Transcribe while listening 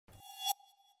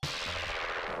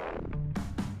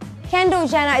Kendall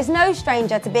Jenner is no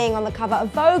stranger to being on the cover of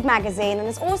Vogue magazine and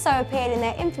has also appeared in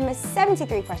their infamous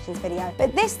 73 Questions video.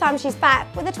 But this time she's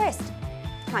back with a twist.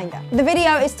 Kinda. The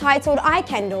video is titled I,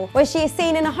 Kendall, where she is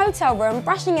seen in a hotel room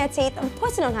brushing her teeth and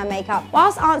putting on her makeup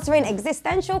whilst answering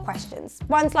existential questions.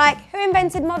 Ones like, who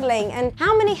invented modelling and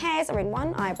how many hairs are in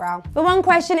one eyebrow? But one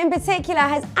question in particular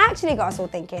has actually got us all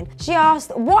thinking. She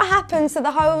asked, what happens to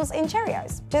the holes in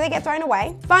Cheerios? Do they get thrown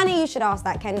away? Funny you should ask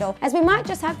that, Kendall, as we might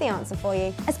just have the answer for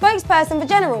you. A spokesperson for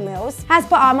General Mills has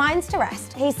put our minds to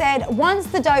rest. He said, once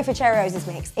the dough for Cheerios is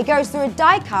mixed, it goes through a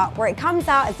die cut where it comes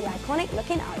out as the iconic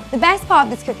looking O. The best part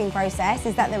of this cooking process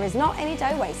is that there is not any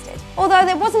dough wasted. Although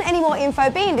there wasn't any more info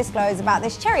being disclosed about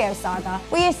this Cheerio saga,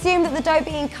 we assume that the dough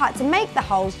being cut to make the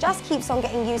holes just keeps on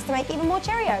getting used to make even more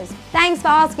Cheerios. Thanks for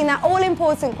asking that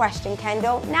all-important question,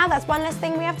 Kendall. Now that's one less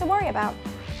thing we have to worry about.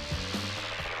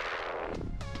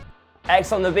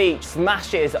 X on the Beach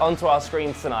smashes onto our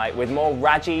screens tonight with more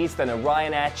Raggies than a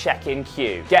Ryanair check-in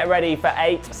queue. Get ready for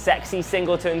 8 sexy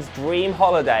singletons' dream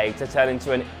holiday to turn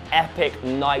into an epic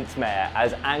nightmare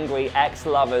as angry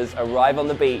ex-lovers arrive on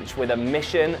the beach with a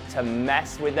mission to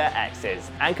mess with their exes.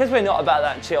 And because we're not about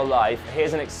that chill life,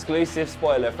 here's an exclusive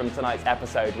spoiler from tonight's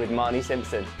episode with Marnie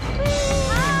Simpson.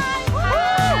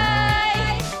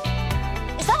 Hi!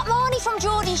 Is that Marnie from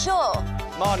Geordie Shore?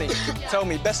 Marnie, tell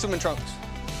me, best swim in trunks?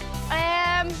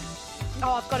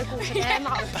 Oh, I've got to go for them.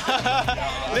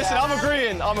 Listen, I'm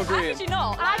agreeing. Actually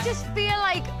not. I just feel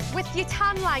like with your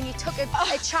tan line, you took a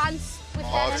chance with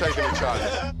them. I've taken a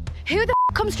chance. Who the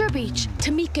comes to a beach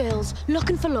to meet girls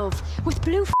looking for love with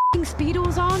blue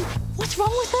Speedos on? What's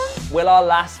wrong with them? Will our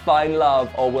lass find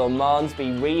love, or will Marnes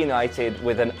be reunited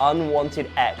with an unwanted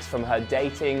ex from her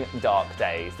dating dark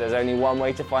days? There's only one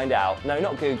way to find out. No,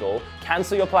 not Google.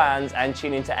 Cancel your plans and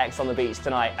tune into X on the Beach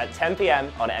tonight at 10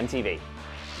 p.m. on MTV.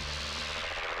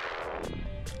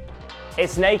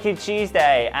 It's Naked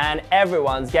Tuesday and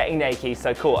everyone's getting naked,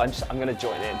 so cool. I'm gonna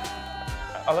join in.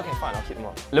 Oh, okay, fine, I'll keep them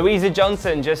on. Louisa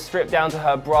Johnson just stripped down to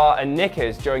her bra and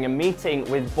knickers during a meeting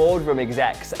with boardroom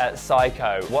execs at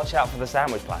Psycho. Watch out for the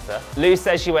sandwich platter. Lou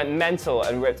says she went mental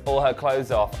and ripped all her clothes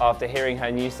off after hearing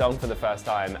her new song for the first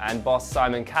time, and boss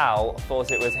Simon Cowell thought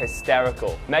it was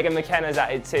hysterical. Megan McKenna's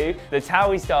at it too. The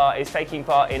Towie star is taking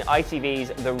part in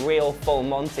ITV's The Real Full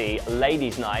Monty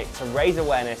Ladies Night to raise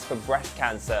awareness for breast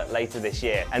cancer later this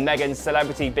year. And Megan's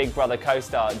celebrity Big Brother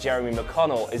co-star Jeremy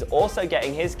McConnell is also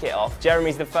getting his kit off.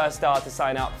 Jeremy's the first star to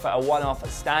sign up for a one-off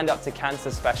Stand Up to Cancer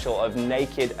special of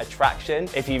Naked Attraction.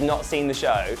 If you've not seen the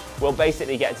show, we'll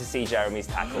basically get to see Jeremy's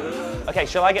tackle. Okay,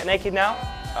 shall I get naked now?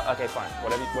 Okay, fine,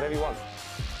 whatever you want.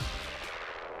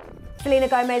 Selena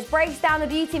Gomez breaks down the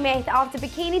beauty myth after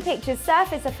bikini pictures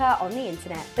surface of her on the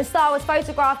internet. The star was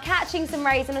photographed catching some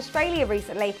rays in Australia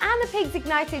recently, and the pics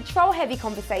ignited troll-heavy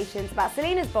conversations about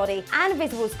Selena's body and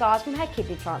visible scars from her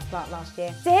kidney transplant last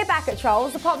year. To hit back at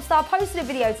trolls, the pop star posted a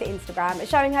video to Instagram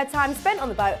showing her time spent on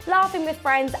the boat, laughing with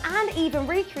friends, and even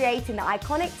recreating the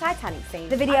iconic Titanic scene.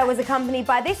 The video was accompanied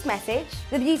by this message: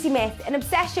 the beauty myth, an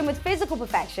obsession with physical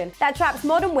perfection that traps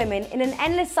modern women in an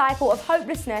endless cycle of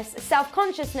hopelessness,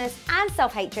 self-consciousness, and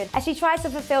self-hatred as she tries to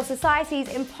fulfill society's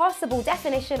impossible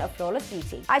definition of flawless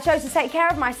beauty. I chose to take care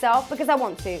of myself because I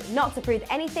want to, not to prove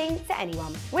anything to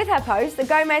anyone. With her post,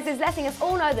 Gomez is letting us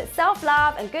all know that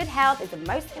self-love and good health is the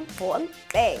most important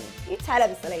thing. You tell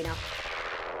him, Selena.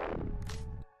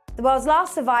 The world's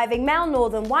last surviving male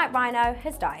northern white rhino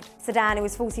has died. Sudan, who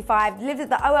was 45, lived at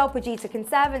the OL Pujita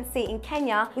Conservancy in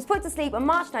Kenya, was put to sleep on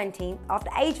March 19th after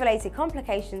age-related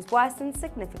complications worsened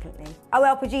significantly.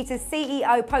 OL Pujita's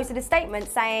CEO posted a statement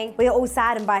saying, "We are all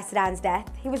saddened by Sudan's death.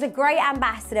 He was a great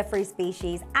ambassador for his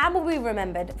species and will be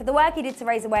remembered for the work he did to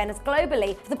raise awareness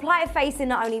globally for the plight facing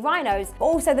not only rhinos, but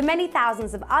also the many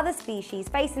thousands of other species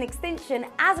facing extinction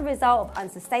as a result of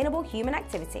unsustainable human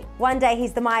activity." One day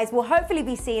his demise will hopefully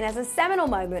be seen as a seminal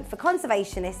moment for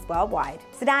conservationists worldwide.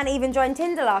 Sudan even joined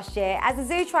Tinder last year as the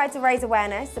zoo tried to raise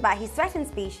awareness about his threatened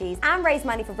species and raise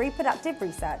money for reproductive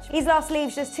research. His loss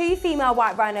leaves just 2 female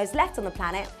white rhinos left on the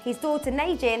planet, his daughter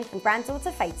Najin and granddaughter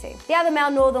Fatu. The other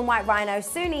male northern white rhino,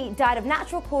 Suni, died of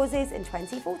natural causes in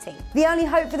 2014. The only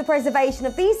hope for the preservation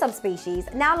of these subspecies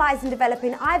now lies in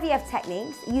developing IVF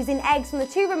techniques using eggs from the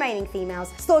 2 remaining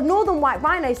females, stored northern white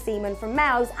rhino semen from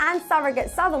males, and surrogate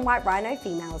southern white rhino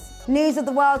females. News of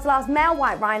the world's last male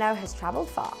white rhino has travelled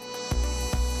far.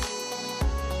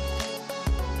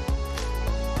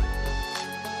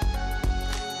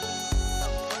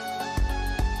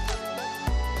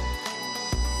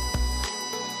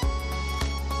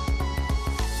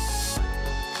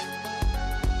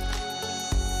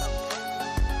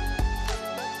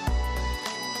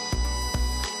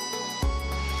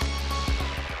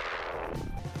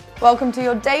 Welcome to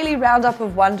your daily roundup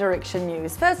of One Direction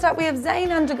news. First up, we have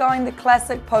Zayn undergoing the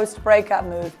classic post-breakup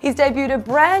move. He's debuted a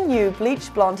brand new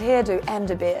bleached blonde hairdo and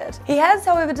a beard. He has,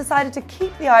 however, decided to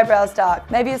keep the eyebrows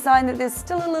dark, maybe a sign that there's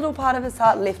still a little part of his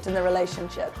heart left in the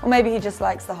relationship. Or maybe he just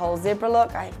likes the whole zebra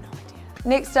look, I have no idea.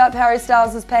 Next up, Harry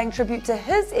Styles is paying tribute to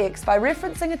his ex by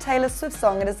referencing a Taylor Swift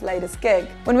song at his latest gig.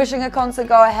 When wishing a concert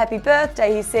goer a happy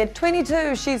birthday, he said,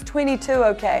 22, she's 22,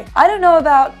 okay. I don't know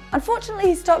about... Unfortunately,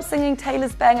 he stopped singing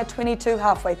Taylor's banger 22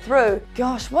 halfway through.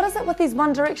 Gosh, what is it with these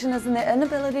One Directioners and their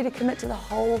inability to commit to the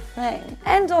whole thing?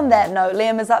 And on that note,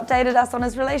 Liam has updated us on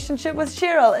his relationship with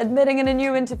Cheryl, admitting in a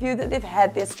new interview that they've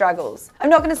had their struggles. I'm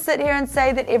not going to sit here and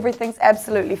say that everything's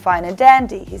absolutely fine and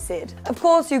dandy, he said. Of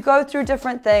course, you go through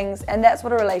different things, and that's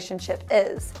what a relationship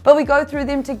is. But we go through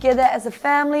them together as a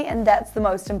family, and that's the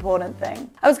most important thing.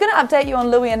 I was going to update you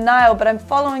on Louis and Niall, but I'm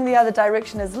following the other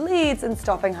Directioners' leads and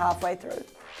stopping halfway through.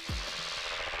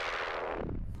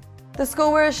 The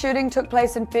school where a shooting took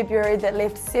place in February that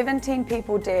left 17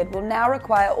 people dead will now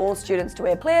require all students to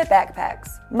wear clear backpacks.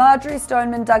 Marjorie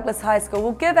Stoneman Douglas High School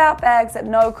will give out bags at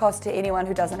no cost to anyone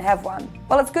who doesn't have one.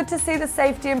 While it's good to see the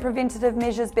safety and preventative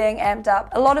measures being amped up,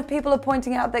 a lot of people are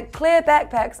pointing out that clear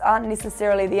backpacks aren't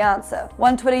necessarily the answer.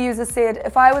 One Twitter user said,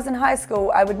 if I was in high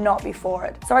school, I would not be for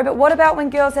it. Sorry, but what about when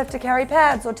girls have to carry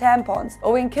pads or tampons?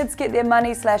 Or when kids get their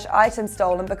money/items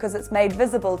stolen because it's made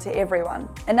visible to everyone?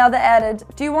 Another added,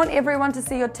 do you want everyone to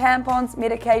see your tampons,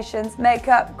 medications,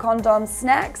 makeup, condoms,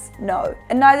 snacks? No.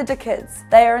 And neither do kids.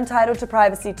 They are entitled to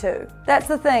privacy too. That's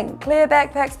the thing, clear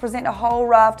backpacks present a whole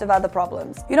raft of other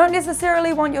problems. You don't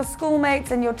necessarily want your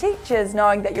schoolmates and your teachers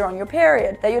knowing that you're on your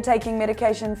period, that you're taking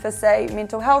medication for, say,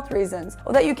 mental health reasons,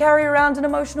 or that you carry around an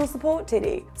emotional support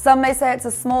teddy. Some may say it's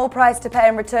a small price to pay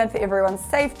in return for everyone's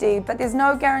safety, but there's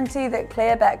no guarantee that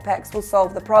clear backpacks will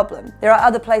solve the problem. There are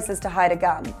other places to hide a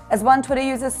gun. As one Twitter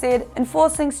user said,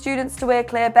 enforcing students to wear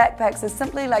clear backpacks is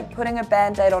simply like putting a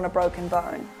band-aid on a broken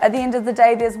bone. At the end of the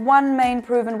day, there's one main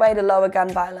proven way to lower gun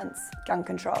violence: gun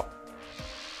control.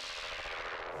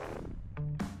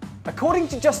 According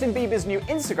to Justin Bieber's new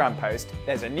Instagram post,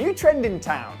 there's a new trend in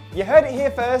town. You heard it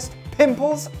here first,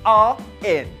 pimples are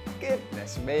in.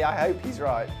 Goodness me, I hope he's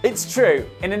right. It's true.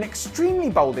 In an extremely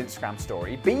bold Instagram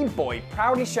story, B-Boy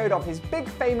proudly showed off his big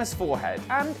famous forehead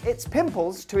and its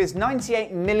pimples to his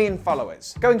 98 million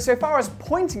followers, going so far as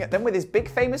pointing at them with his big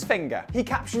famous finger. He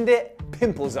captioned it,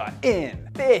 "Pimples are in."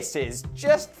 This is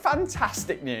just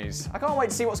fantastic news. I can't wait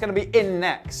to see what's going to be in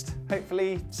next.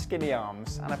 Hopefully skinny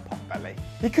arms and a pot belly.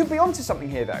 He could be onto something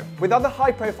here though, with other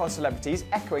high-profile celebrities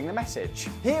echoing the message.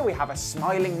 Here we have a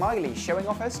smiling Miley showing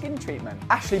off her skin treatment,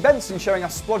 Ashley Benson showing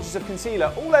us splodges of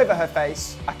concealer all over her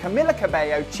face, a Camila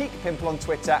Cabello cheek pimple on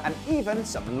Twitter, and even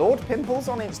some Lord Pimples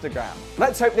on Instagram.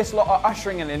 Let's hope this lot are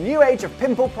ushering in a new age of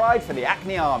pimple pride for the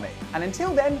acne army. And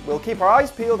until then, we'll keep our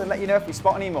eyes peeled and let you know if we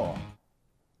spot any more.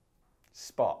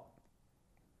 Spot.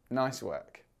 Nice work.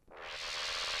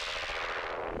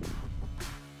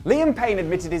 Liam Payne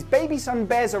admitted his baby son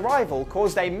Bear's arrival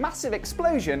caused a massive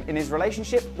explosion in his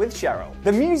relationship with Cheryl.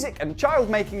 The music and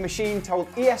child-making machine told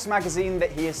ES Magazine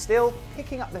that he is still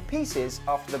picking up the pieces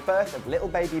after the birth of little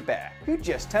baby Bear, who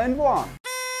just turned 1.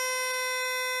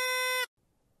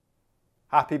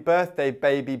 Happy birthday,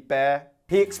 baby Bear.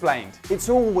 He explained, "It's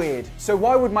all weird, so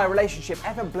why would my relationship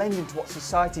ever blend into what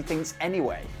society thinks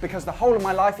anyway? Because the whole of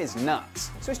my life is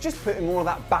nuts. So it's just putting all of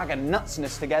that bag of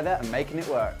nutsness together and making it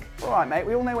work." Alright mate,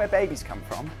 we all know where babies come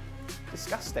from.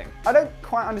 Disgusting. I don't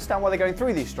quite understand why they're going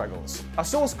through these struggles. A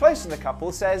source close to the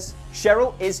couple says,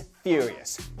 Cheryl is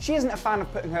furious. She isn't a fan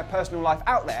of putting her personal life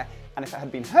out there, and if it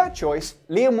had been her choice,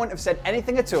 Liam wouldn't have said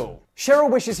anything at all. Cheryl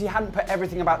wishes he hadn't put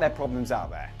everything about their problems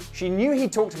out there. She knew he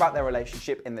talked about their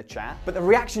relationship in the chat, but the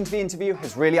reaction to the interview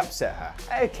has really upset her.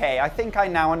 Okay, I think I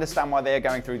now understand why they are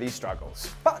going through these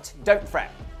struggles. But don't fret.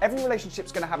 Every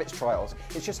relationship's going to have its trials.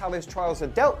 It's just how those trials are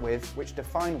dealt with which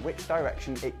define which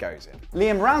direction it goes in.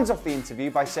 Liam rounds off the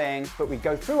interview by saying, "But we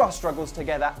go through our struggles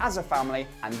together as a family,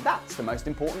 and that's the most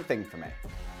important thing for me."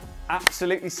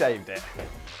 Absolutely saved it.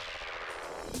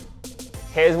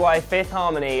 Here's why Fifth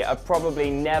Harmony are probably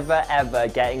never ever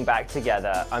getting back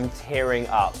together. I'm tearing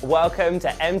up. Welcome to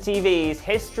MTV's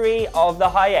History of the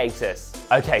Hiatus.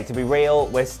 Okay, to be real,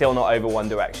 we're still not over One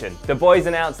Direction. The boys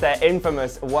announced their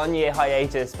infamous one-year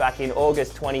hiatus back in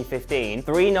August 2015.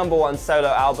 3 #1 solo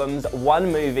albums, 1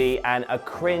 movie, and a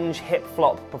cringe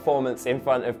hip-flop performance in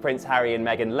front of Prince Harry and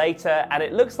Meghan later, and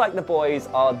it looks like the boys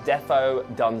are defo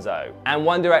donezo. And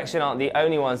One Direction aren't the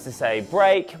only ones to say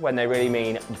break when they really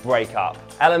mean break up.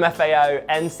 LMFAO,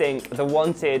 NSYNC, The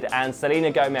Wanted, and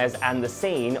Selena Gomez and The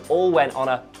Scene all went on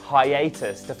a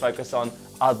hiatus to focus on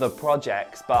other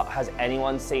projects, but has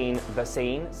anyone seen The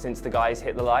Scene since the guys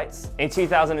hit the lights? In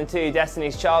 2002,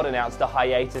 Destiny's Child announced a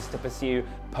hiatus to pursue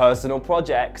personal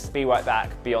projects. Be right back,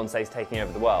 Beyonce's taking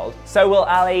over the world. So will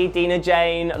Ali, Dina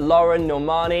Jane, Lauren,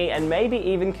 Normani, and maybe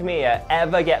even Camilla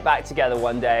ever get back together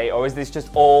one day, or is this just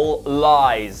all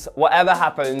lies? Whatever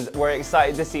happens, we're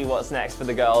excited to see what's next for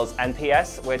the girls, and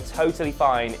P.S. we're totally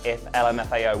fine if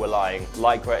LMFAO were lying.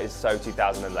 Lycra is so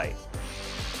 2008.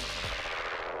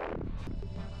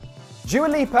 Dua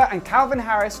Lipa and Calvin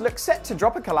Harris look set to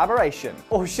drop a collaboration.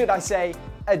 Or should I say,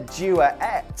 a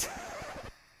duet.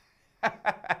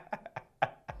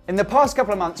 In the past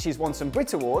couple of months, she's won some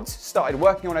Brit Awards, started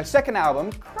working on her second album,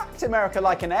 cracked America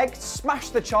like an egg,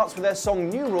 smashed the charts with her song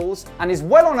New Rules, and is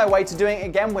well on her way to doing it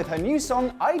again with her new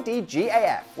song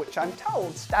IDGAF, which I'm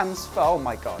told stands for, oh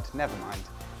my god, never mind.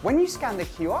 When you scan the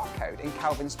QR code in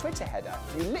Calvin's Twitter header,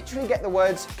 you literally get the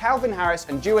words Calvin Harris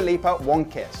and Dua Lipa, one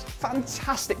kiss.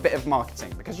 Fantastic bit of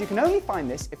marketing, because you can only find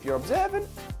this if you're observant,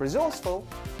 resourceful,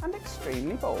 and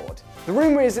extremely bored. The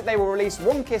rumour is that they will release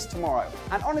One Kiss tomorrow,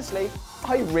 and honestly,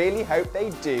 I really hope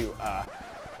they do.